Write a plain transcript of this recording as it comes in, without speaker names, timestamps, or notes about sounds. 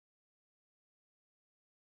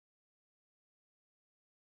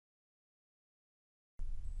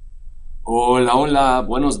Hola, hola,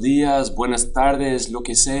 buenos días, buenas tardes, lo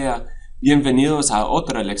que sea. Bienvenidos a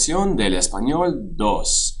otra lección del español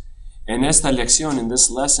 2. En esta lección, en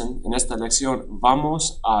esta lección,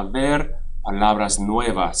 vamos a ver palabras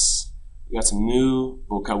nuevas. We got some new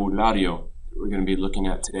vocabulario that we're going to be looking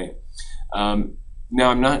at today.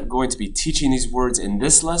 Now, I'm not going to be teaching these words in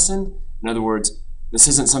this lesson. In other words, this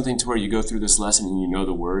isn't something to where you go through this lesson and you know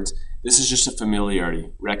the words. This is just a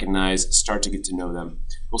familiarity. Recognize, start to get to know them.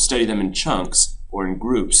 We'll study them in chunks or in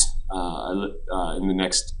groups in the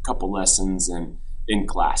next couple lessons and in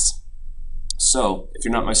class. So, if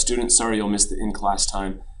you're not my student, sorry you'll miss the in-class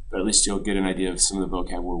time, but at least you'll get an idea of some of the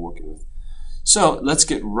vocab we're working with. So, let's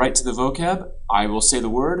get right to the vocab. I will say the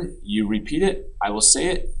word, you repeat it, I will say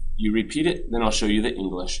it, you repeat it, then I'll show you the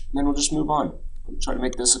English. And then we'll just move on. I'll try to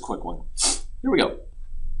make this a quick one. Here we go.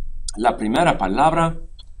 La primera palabra,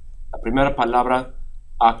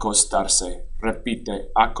 acostarse.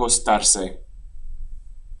 Repite, acostarse.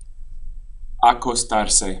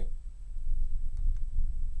 Acostarse.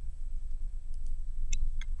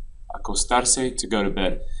 Acostarse, to go to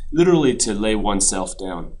bed. Literally to lay oneself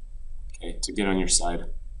down. Okay, to get on your side.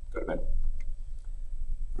 Go to bed.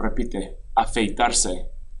 Repite, afeitarse.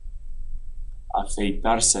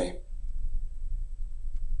 Afeitarse.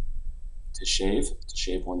 To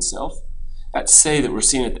shave oneself. That say that we're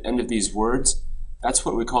seeing at the end of these words, that's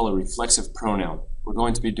what we call a reflexive pronoun. We're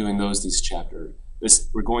going to be doing those this chapter. This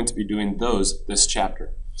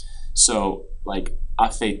chapter. So, like,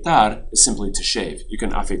 afeitar is simply to shave. You can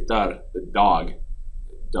afeitar the dog.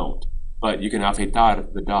 Don't. But you can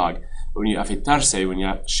afeitar the dog. But when you afeitarse, when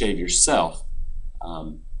you shave yourself,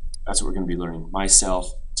 that's what we're going to be learning.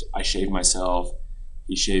 Myself, I shave myself.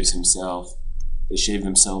 He shaves himself. They shave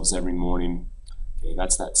themselves every morning. Okay,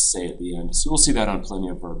 that's that say at the end. So we'll see that on plenty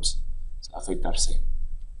of verbs. So, afeitarse.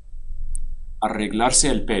 Arreglarse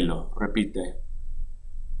el pelo. Repite.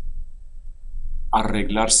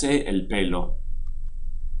 Arreglarse el pelo.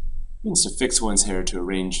 Means to fix one's hair, to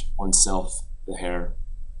arrange oneself, the hair.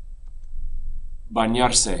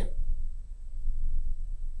 Bañarse.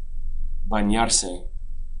 Bañarse.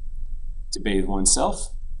 To bathe oneself.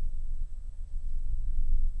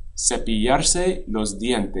 Cepillarse los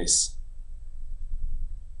dientes.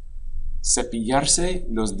 Cepillarse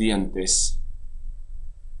los dientes.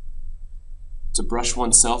 To brush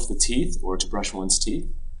oneself the teeth, or to brush one's teeth.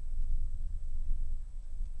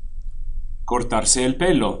 Cortarse el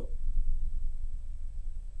pelo.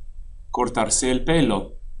 Cortarse el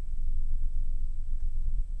pelo.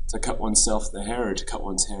 To cut oneself the hair, or to cut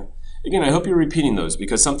one's hair. Again, I hope you're repeating those,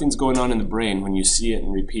 because something's going on in the brain when you see it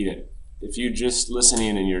and repeat it. If you're just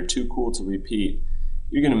listening and you're too cool to repeat,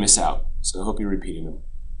 you're going to miss out. So I hope you're repeating them.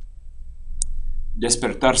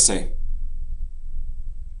 Despertarse.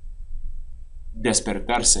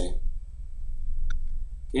 Despertarse.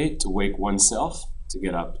 Okay, to wake oneself, to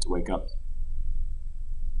get up, to wake up.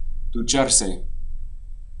 Ducharse.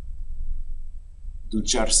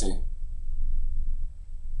 Ducharse.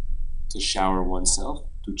 To shower oneself.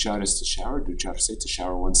 Duchar is to shower. Ducharse, to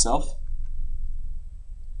shower oneself.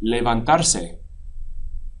 Levantarse.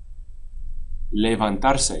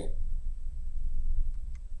 Levantarse.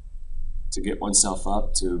 To get oneself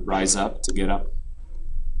up, to rise up, to get up.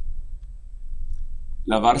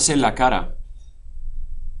 Lavarse la cara.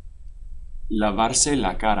 Lavarse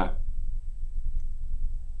la cara.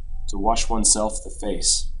 To wash oneself the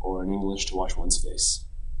face, or in English, to wash one's face.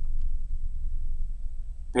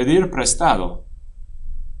 Pedir prestado.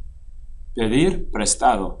 Pedir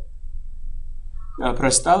prestado. Now,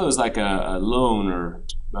 prestado is like a loan or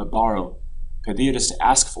a borrow. Pedir is to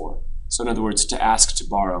ask for. So in other words, to ask to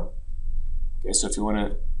borrow. Okay, so if you want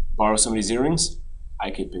to borrow somebody's earrings,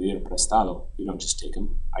 hay que pedir prestado. You don't just take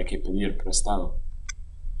them. Hay que pedir prestado.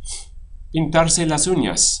 Pintarse las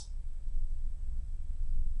uñas.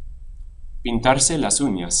 Pintarse las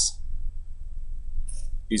uñas.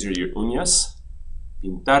 These are your uñas.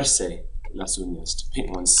 Pintarse las uñas. To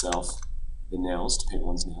paint oneself, the nails, to paint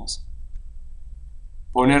one's nails.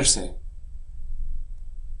 Ponerse.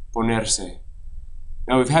 Ponerse.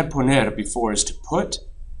 Now we've had poner before is to put,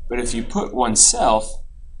 but if you put oneself,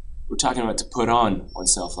 we're talking about to put on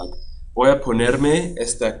oneself. Like, voy a ponerme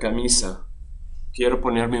esta camisa. Quiero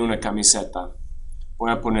ponerme una camiseta.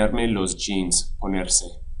 Voy a ponerme los jeans.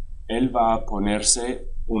 Ponerse. Él va a ponerse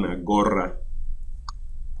una gorra.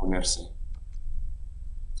 Ponerse.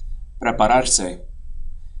 Prepararse.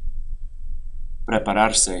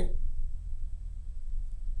 Prepararse.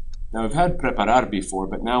 Now we've had preparar before,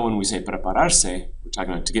 but now when we say prepararse, we're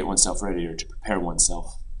talking about to get oneself ready or to prepare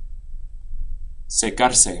oneself.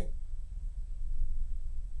 Secarse.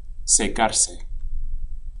 Secarse.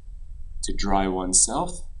 to dry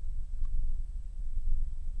oneself.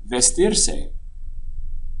 Vestirse.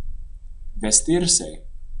 Vestirse.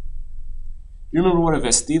 You remember what a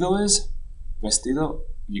vestido is? Vestido,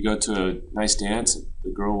 you go to a nice dance,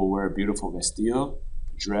 the girl will wear a beautiful vestido,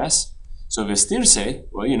 dress. So vestirse,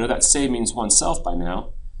 well, you know that se means oneself by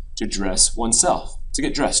now, to dress oneself, to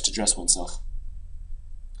get dressed, to dress oneself.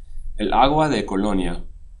 El agua de colonia.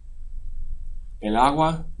 El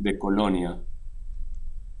agua de colonia.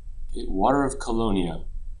 Okay, water of colonia,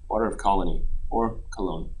 water of colony, or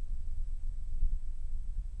cologne.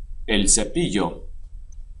 El cepillo.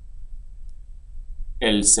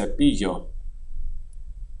 El cepillo.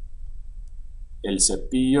 El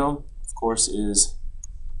cepillo, of course, is,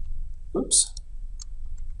 oops,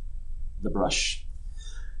 the brush.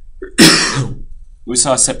 We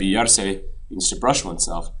saw cepillarse means to brush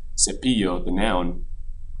oneself. Cepillo, the noun,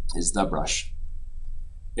 is the brush.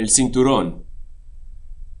 El cinturón.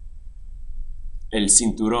 El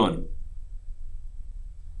cinturón.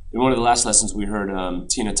 In one of the last lessons we heard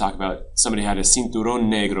Tina talk about somebody had a cinturón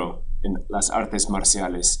negro in las artes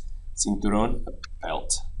marciales. Cinturón, a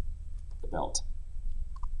belt. The belt.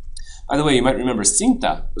 By the way, you might remember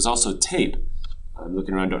cinta was also tape. I'm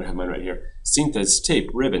looking around, don't have mine right here. Cinta is tape,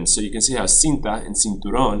 ribbon, so you can see how cinta and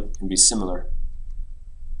cinturón can be similar.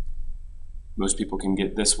 Most people can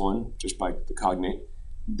get this one just by the cognate.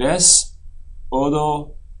 Desodorante.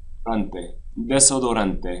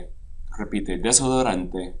 Desodorante. Repite,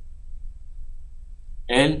 desodorante.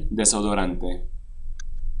 El desodorante.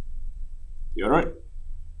 You all right?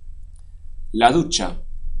 La ducha.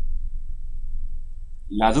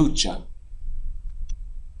 La ducha.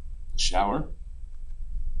 The shower.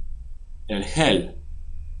 El gel.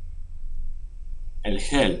 El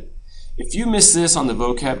gel. If you miss this on the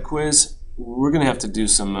vocab quiz, we're going to have to do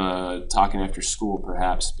some talking after school,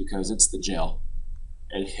 perhaps, because it's the gel.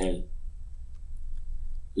 El gel.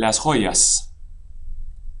 Las joyas.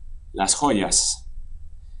 Las joyas.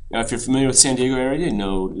 Now, if you're familiar with San Diego area, you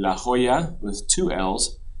know La Joya with two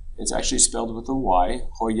L's. It's actually spelled with a Y.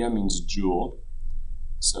 Joya means jewel.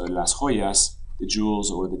 So las joyas, the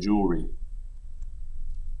jewels or the jewelry.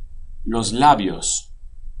 Los labios.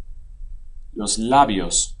 Los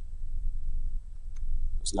labios.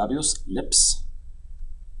 Los labios, lips.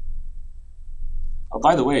 Oh,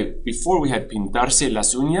 by the way, before we had pintarse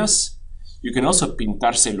las uñas, you can also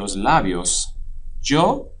pintarse los labios.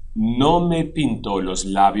 Yo no me pinto los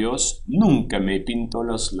labios, nunca me pinto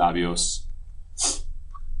los labios.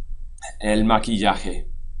 El maquillaje.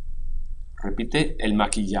 Repite, el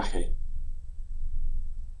maquillaje.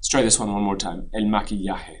 Let's try this one more time. El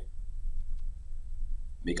maquillaje.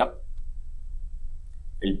 Makeup.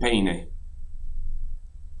 El peine.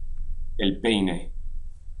 El peine.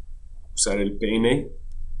 Usar el peine.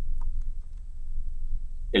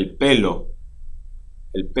 El pelo.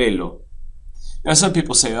 El pelo. Now some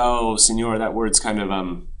people say, oh, señor, that word's kind of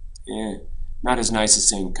not as nice as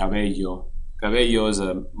saying cabello. Cabello is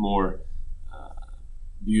a more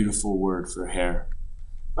beautiful word for hair.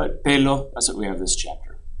 But pelo, that's what we have this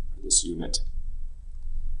chapter, this unit.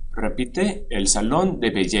 Repite, el salón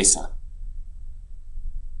de belleza.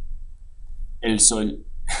 El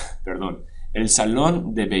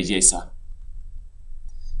salón de belleza.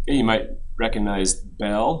 Okay, you might recognize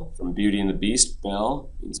Belle from Beauty and the Beast.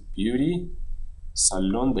 Belle means beauty.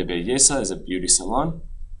 Salón de belleza is a beauty salon.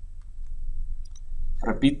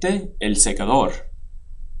 Repite, el secador.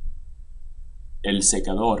 El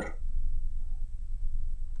secador.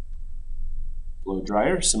 Blow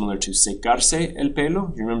dryer, similar to secarse el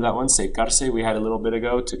pelo. You remember that one? Secarse, we had a little bit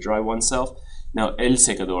ago, to dry oneself. Now, el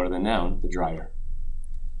secador, the noun, the dryer.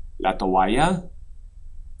 La toalla.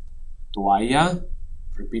 Toalla.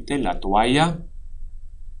 Repite, la toalla.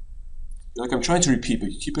 You're like, I'm trying to repeat,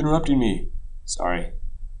 but you keep interrupting me. Sorry,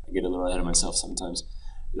 I get a little ahead of myself sometimes.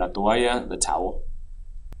 La toalla, the towel.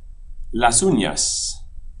 Las uñas.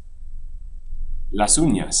 Las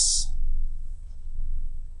uñas.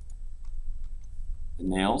 The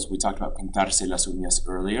nails. We talked about pintarse las uñas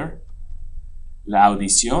earlier. La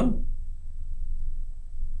audición.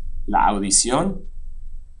 La audición.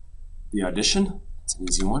 The audition. It's an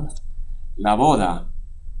easy one. La boda.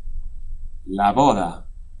 La boda.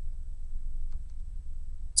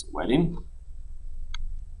 It's a wedding.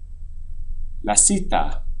 La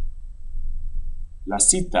cita. La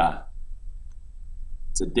cita.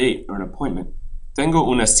 It's a date or an appointment. Tengo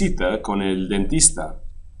una cita con el dentista.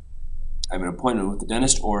 I have an appointment with the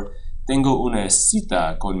dentist. Or tengo una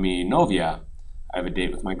cita con mi novia. I have a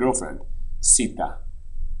date with my girlfriend. Cita.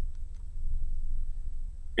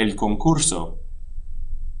 El concurso.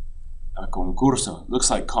 A concurso.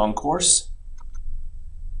 Looks like concourse.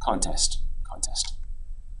 Contest. Contest.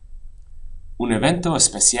 Un evento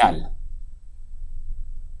especial.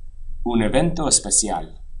 Un evento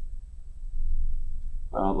especial.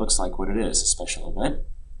 Well, it looks like what it is, a special event.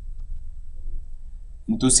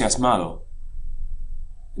 Entusiasmado.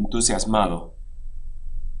 Entusiasmado.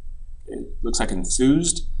 It looks like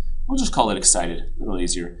enthused. We'll just call it excited, a little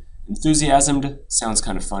easier. Enthusiasmed sounds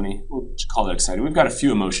kind of funny. We'll just call it excited. We've got a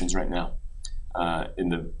few emotions right now in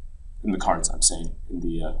the cards, I'm saying, in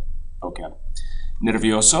the vocab.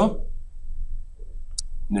 Nervioso.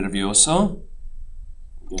 Nervioso.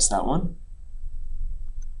 Guess that one.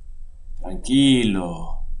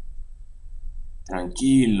 Tranquilo.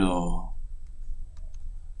 Tranquilo.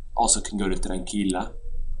 Also can go to tranquila.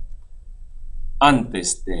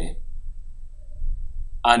 Antes de.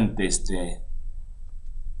 Antes de.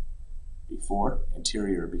 Before.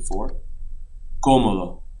 Anterior before.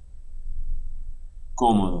 Cómodo.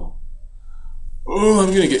 Cómodo. Oh,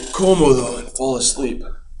 I'm gonna get cómodo and fall asleep.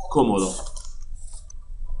 Cómodo.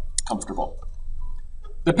 Comfortable.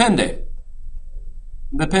 Depende.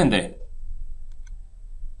 Depende.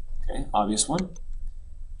 Okay, obvious one.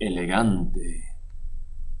 Elegante.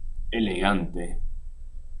 Elegante.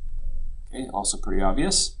 Okay, also pretty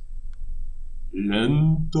obvious.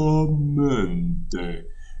 Lentamente.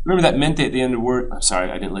 Remember that mente at the end of the word? I'm sorry,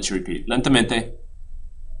 I didn't let you repeat. Lentamente.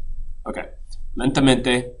 Okay.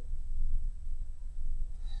 Lentamente.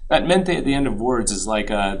 That mente at the end of words is like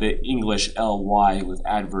the English ly with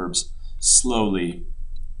adverbs. Slowly.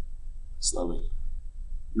 Slowly.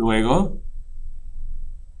 Luego.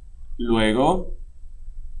 Luego.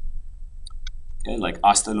 Okay, like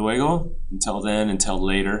hasta luego. Until then, until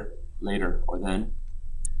later. Later or then.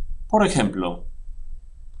 Por ejemplo.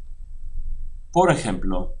 Por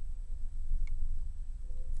ejemplo.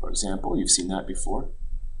 For example, you've seen that before.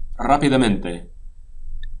 Rápidamente.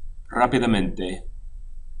 Rápidamente.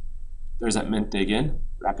 There's that mente again.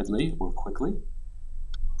 Rapidly or quickly.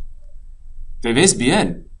 Te ves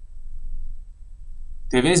bien.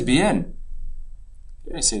 Te ves bien.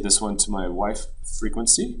 Okay, I say this one to my wife with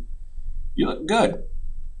frequency. You look good.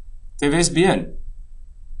 Te ves bien.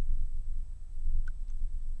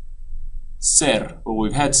 Ser. Well,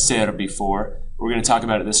 we've had ser before. We're going to talk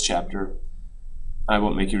about it this chapter. I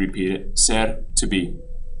won't make you repeat it. Ser, to be.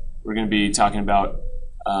 We're going to be talking about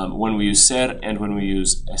when we use ser and when we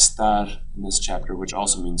use estar in this chapter, which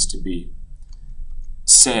also means to be.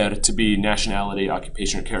 Ser, to be, nationality,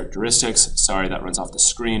 occupation, or characteristics. Sorry, that runs off the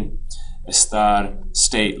screen. Estar,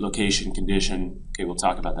 state, location, condition. Okay, we'll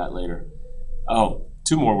talk about that later. Oh,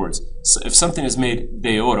 two more words. So if something is made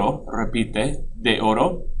de oro, repite, de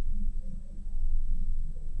oro.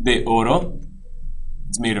 De oro,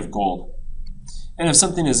 it's made of gold. And if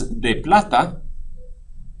something is de plata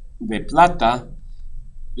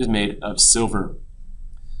is made of silver.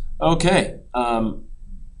 Okay.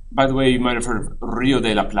 By the way, you might have heard of Rio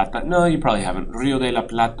de la Plata. No, you probably haven't. Rio de la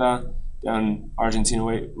Plata, down Argentina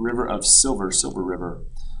way, river of silver, silver river.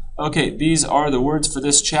 Okay, these are the words for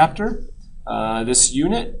this chapter, this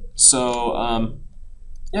unit. So,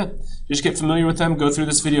 yeah, just get familiar with them. Go through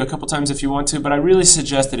this video a couple times if you want to, but I really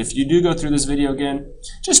suggest that if you do go through this video again,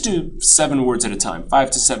 just do 7 words at a time,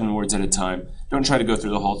 5 to 7 words at a time. Don't try to go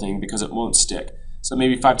through the whole thing because it won't stick. So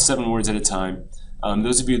maybe 5 to 7 words at a time.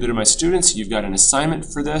 Those of you that are my students, you've got an assignment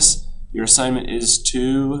for this. Your assignment is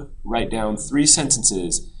to write down 3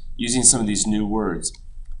 sentences using some of these new words.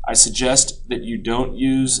 I suggest that you don't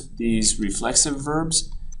use these reflexive verbs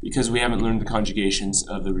because we haven't learned the conjugations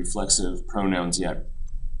of the reflexive pronouns yet.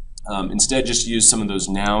 Instead, just use some of those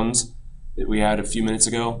nouns that we had a few minutes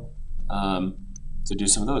ago to do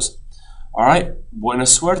some of those. All right, buena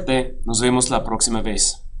suerte. Nos vemos la próxima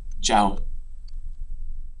vez. Chao.